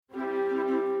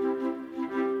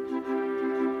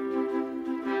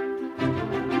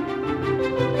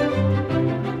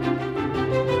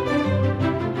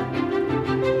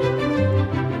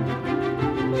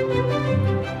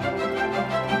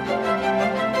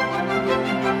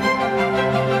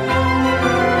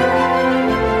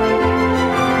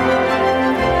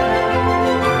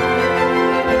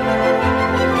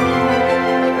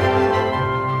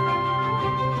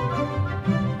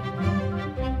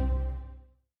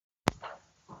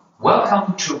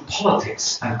Welcome to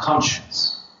Politics and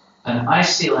Conscience, an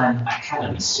ICLN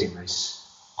Academy series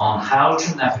on how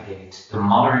to navigate the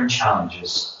modern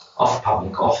challenges of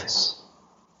public office.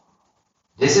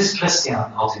 This is Christian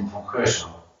Altin von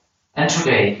Gersel, and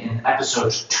today in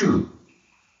episode 2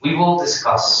 we will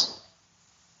discuss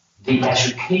the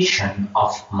education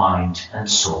of mind and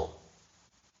soul.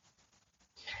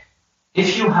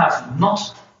 If you have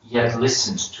not yet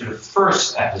listened to the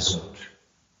first episode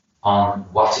on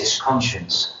what is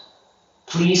conscience,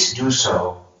 please do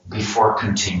so before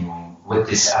continuing with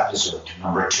this episode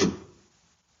number 2.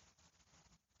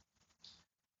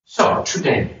 So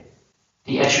today,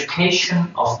 the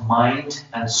education of mind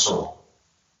and soul.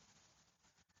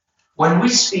 When we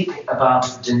speak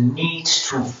about the need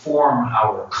to form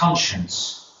our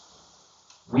conscience,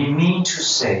 we mean to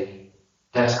say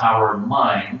that our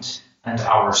mind and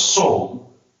our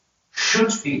soul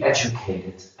should be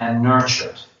educated and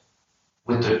nurtured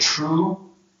with the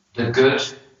true, the good,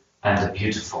 and the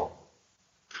beautiful.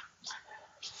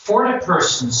 For the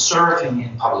person serving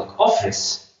in public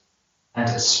office, and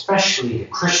especially a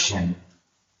Christian,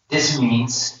 this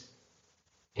means,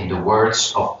 in the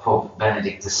words of Pope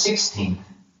Benedict XVI,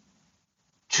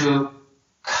 to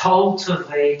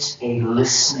cultivate a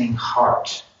listening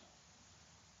heart.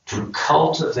 To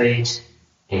cultivate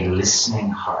a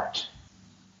listening heart.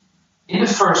 In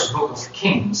the first book of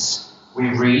Kings, we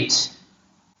read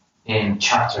in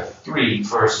chapter 3,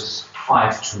 verses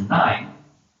 5 to 9,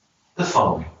 the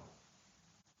following.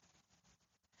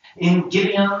 In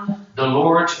Gibeon, the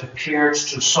Lord appeared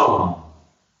to Solomon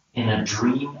in a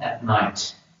dream at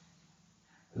night.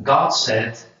 God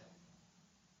said,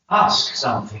 "Ask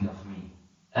something of me,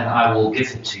 and I will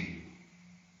give it to you."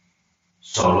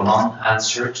 Solomon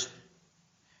answered,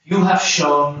 "You have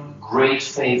shown great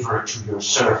favor to your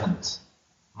servant,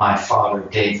 my father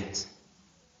David,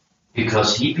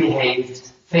 because he behaved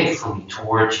faithfully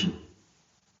toward you,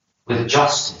 with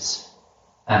justice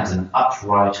and an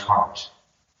upright heart.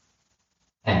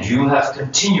 And you have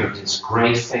continued this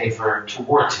great favor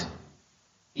toward him,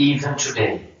 even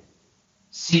today,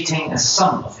 seating a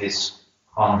son of his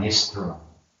on his throne.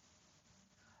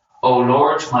 O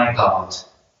Lord my God,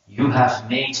 you have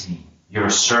made me, your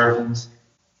servant,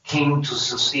 king to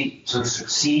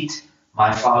succeed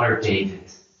my father David.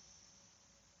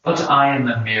 But I am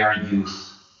a mere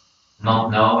youth,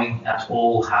 not knowing at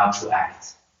all how to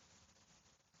act.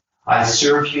 I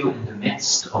serve you in the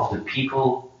midst of the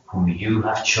people whom you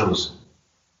have chosen,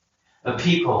 a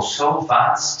people so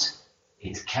vast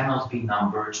it cannot be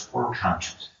numbered or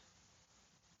counted.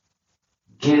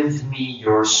 Give me,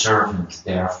 your servant,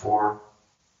 therefore,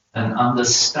 an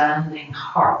understanding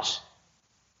heart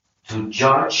to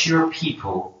judge your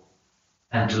people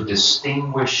and to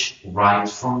distinguish right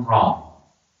from wrong.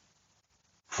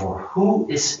 For who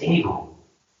is able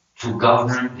to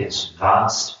govern this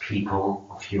vast people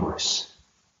of yours?"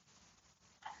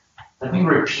 Let me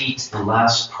repeat the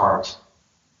last part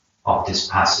of this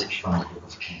passage from the book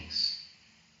of Kings.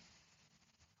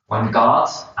 When God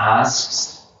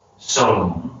asks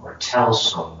Solomon, or tells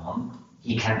Solomon,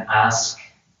 he can ask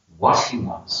what he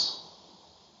wants.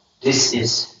 This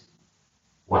is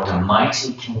what the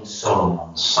mighty King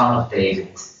Solomon, son of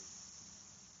David,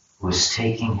 who is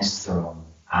taking his throne,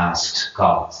 asked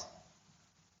God.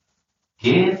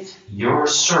 Give your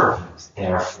servant,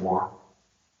 therefore,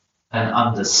 an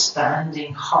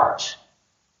understanding heart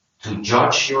to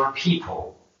judge your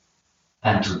people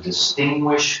and to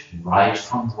distinguish right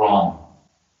from wrong.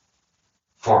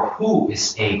 For who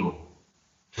is able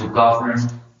to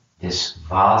govern this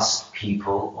vast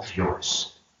people of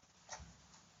yours?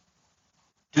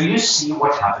 Do you see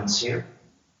what happens here?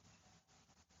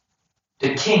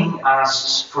 The king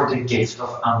asks for the gift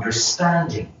of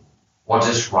understanding what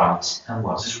is right and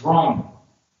what is wrong.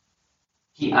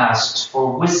 He asks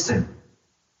for wisdom,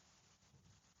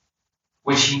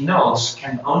 which he knows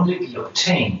can only be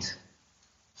obtained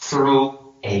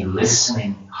through a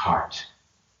listening heart.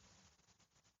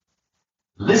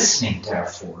 Listening,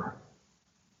 therefore,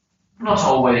 not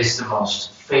always the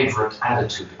most favorite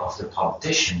attitude of the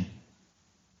politician,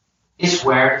 is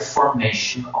where the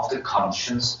formation of the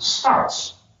conscience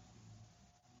starts.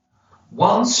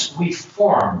 Once we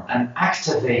form and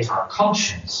activate our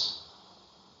conscience,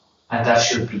 and that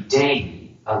should be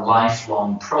daily, a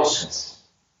lifelong process,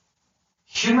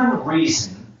 human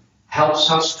reason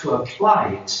helps us to apply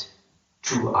it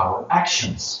to our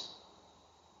actions,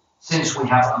 since we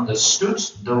have understood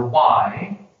the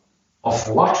why of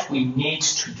what we need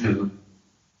to do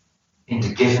in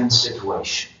the given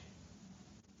situation.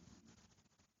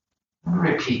 Let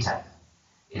me repeat that.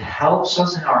 It helps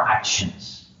us in our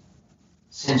actions,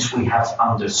 since we have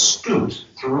understood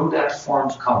through that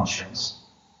formed conscience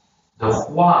the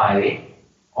why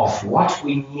of what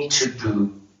we need to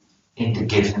do in the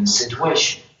given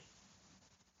situation.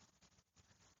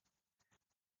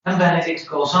 And Benedict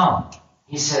goes on.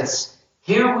 He says,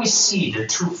 here we see the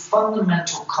two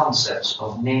fundamental concepts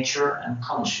of nature and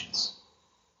conscience,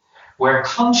 where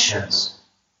conscience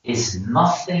is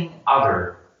nothing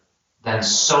other than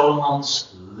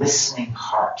Solomon's listening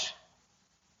heart,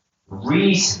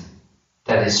 reason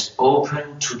that is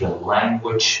open to the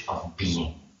language of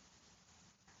being.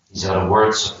 These are the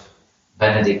words of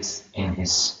Benedict in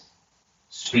his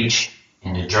speech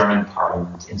in the German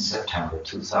Parliament in September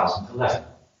 2011.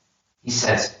 He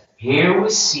says, here we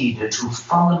see the two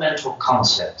fundamental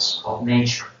concepts of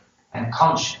nature and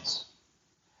conscience,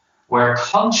 where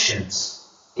conscience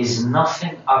is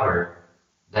nothing other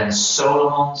than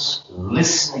Solomon's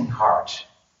listening heart,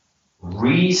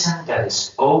 reason that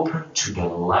is open to the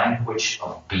language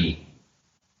of being.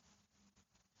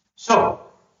 So,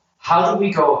 how do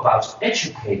we go about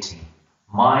educating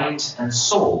mind and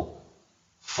soul,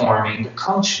 forming the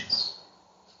conscience?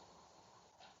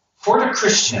 For the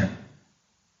Christian,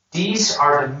 these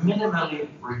are the minimally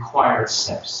required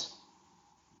steps,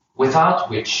 without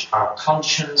which our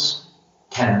conscience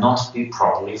cannot be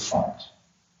properly formed.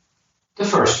 The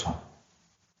first one,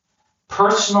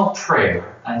 personal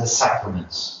prayer and the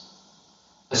sacraments,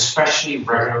 especially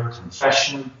regular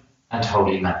confession and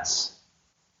Holy Mass.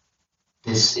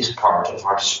 This is part of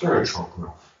our spiritual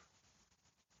growth.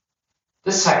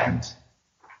 The second,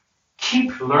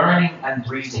 keep learning and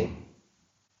reading.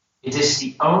 It is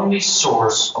the only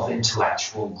source of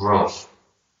intellectual growth.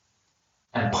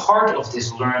 And part of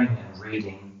this learning and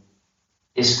reading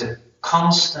is the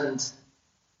constant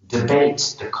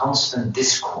debate, the constant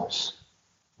discourse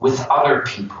with other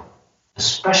people,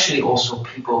 especially also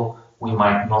people we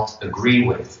might not agree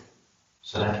with,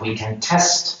 so that we can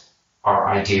test our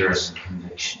ideas and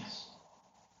convictions.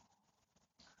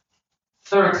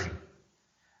 Thirdly,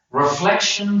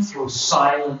 reflection through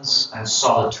silence and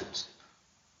solitude,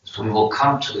 as we will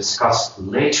come to discuss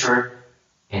later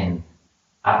in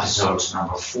episodes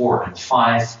number 4 and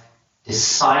 5. This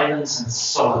silence and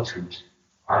solitude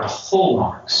are the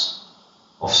hallmarks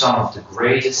of some of the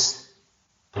greatest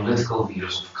political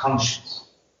leaders of conscience.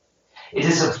 It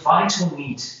is a vital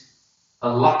need, a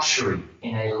luxury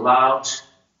in a loud,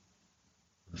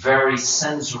 very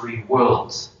sensory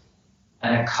world,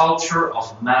 and a culture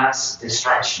of mass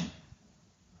distraction.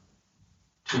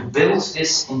 To build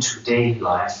this into daily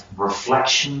life,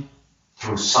 reflection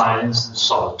through silence and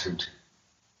solitude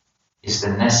is the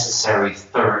necessary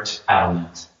third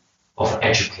element of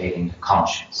educating the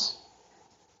conscience.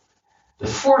 The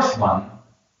fourth one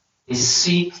is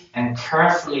seek and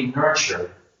carefully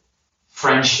nurture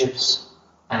friendships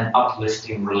and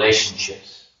uplifting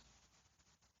relationships,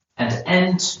 and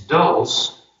end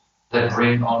those that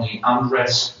bring only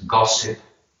unrest, gossip,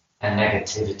 and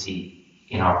negativity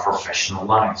in our professional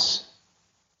lives.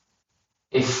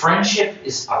 A friendship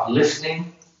is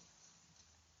uplifting,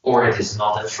 or it is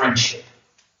not a friendship.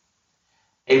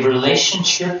 A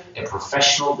relationship, a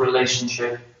professional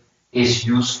relationship, is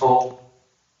useful,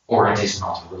 or it is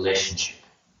not a relationship.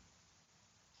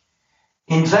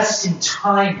 Investing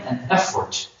time and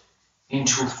effort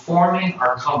into forming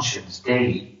our conscience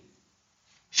daily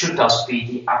should thus be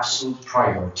the absolute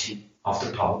priority of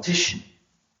the politician.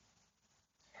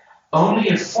 Only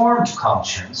a formed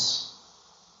conscience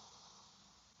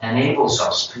enables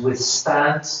us to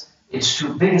withstand its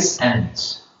two biggest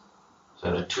enemies.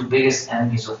 So the two biggest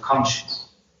enemies of conscience: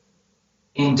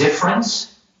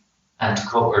 indifference and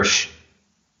coercion.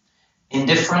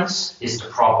 Indifference is the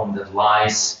problem that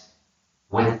lies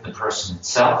with the person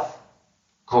itself.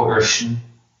 Coercion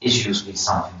is usually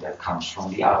something that comes from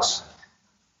the outside.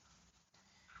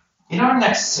 In our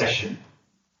next session,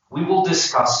 we will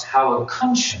discuss how a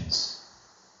conscience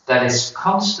that is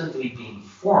constantly being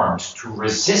formed to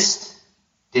resist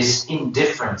this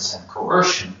indifference and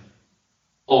coercion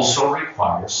also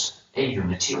requires a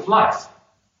unity of life.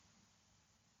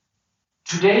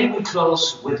 Today we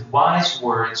close with wise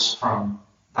words from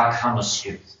Dag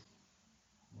Hammarskjöld,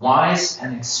 wise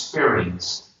and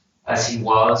experienced as he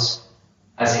was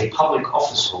as a public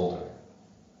office holder,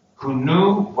 who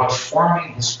knew what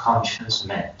forming his conscience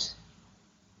meant.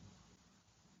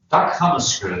 Dag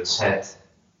Hammarskjöld said,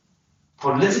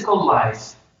 political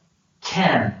life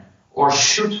can or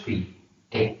should be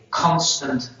a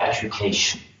constant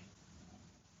education.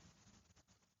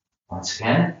 Once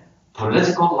again,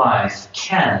 political life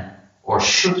can or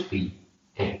should be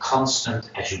a constant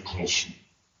education.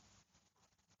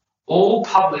 All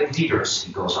public leaders,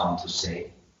 he goes on to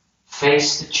say,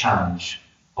 face the challenge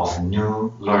of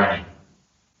new learning.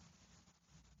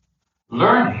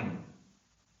 Learning,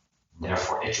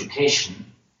 therefore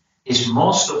education, is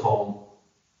most of all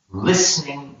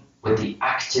listening with the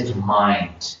active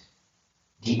mind,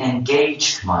 the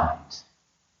engaged mind.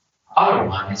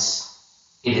 Otherwise,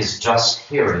 it is just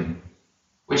hearing,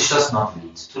 which does not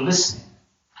lead to listening.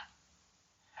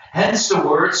 Hence the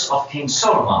words of King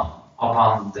Solomon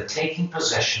upon the taking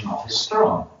possession of his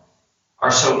throne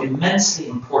are so immensely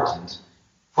important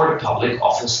for the public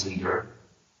office leader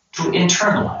to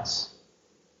internalize.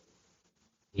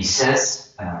 He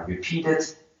says, and I repeat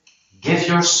it, "Give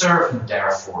your servant,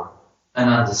 therefore, an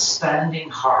understanding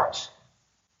heart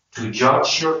to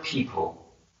judge your people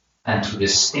and to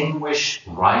distinguish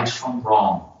right from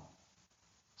wrong.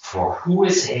 For who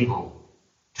is able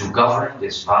to govern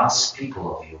this vast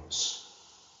people of yours?"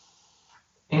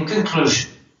 In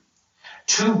conclusion,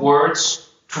 2 words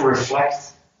to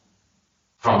reflect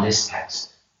from this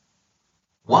text.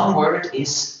 One word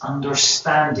is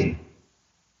understanding.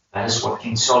 That is what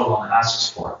King Solomon asks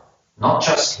for. Not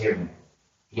just hearing.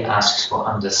 He asks for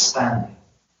understanding.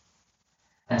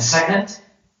 And second,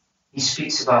 he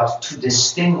speaks about to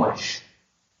distinguish.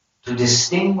 To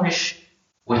distinguish,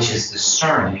 which is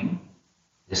discerning,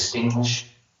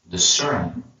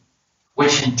 discerning,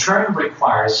 which in turn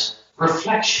requires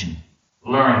reflection,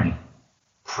 learning,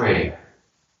 prayer.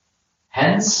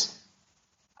 Hence,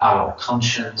 our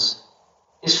conscience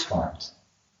is formed.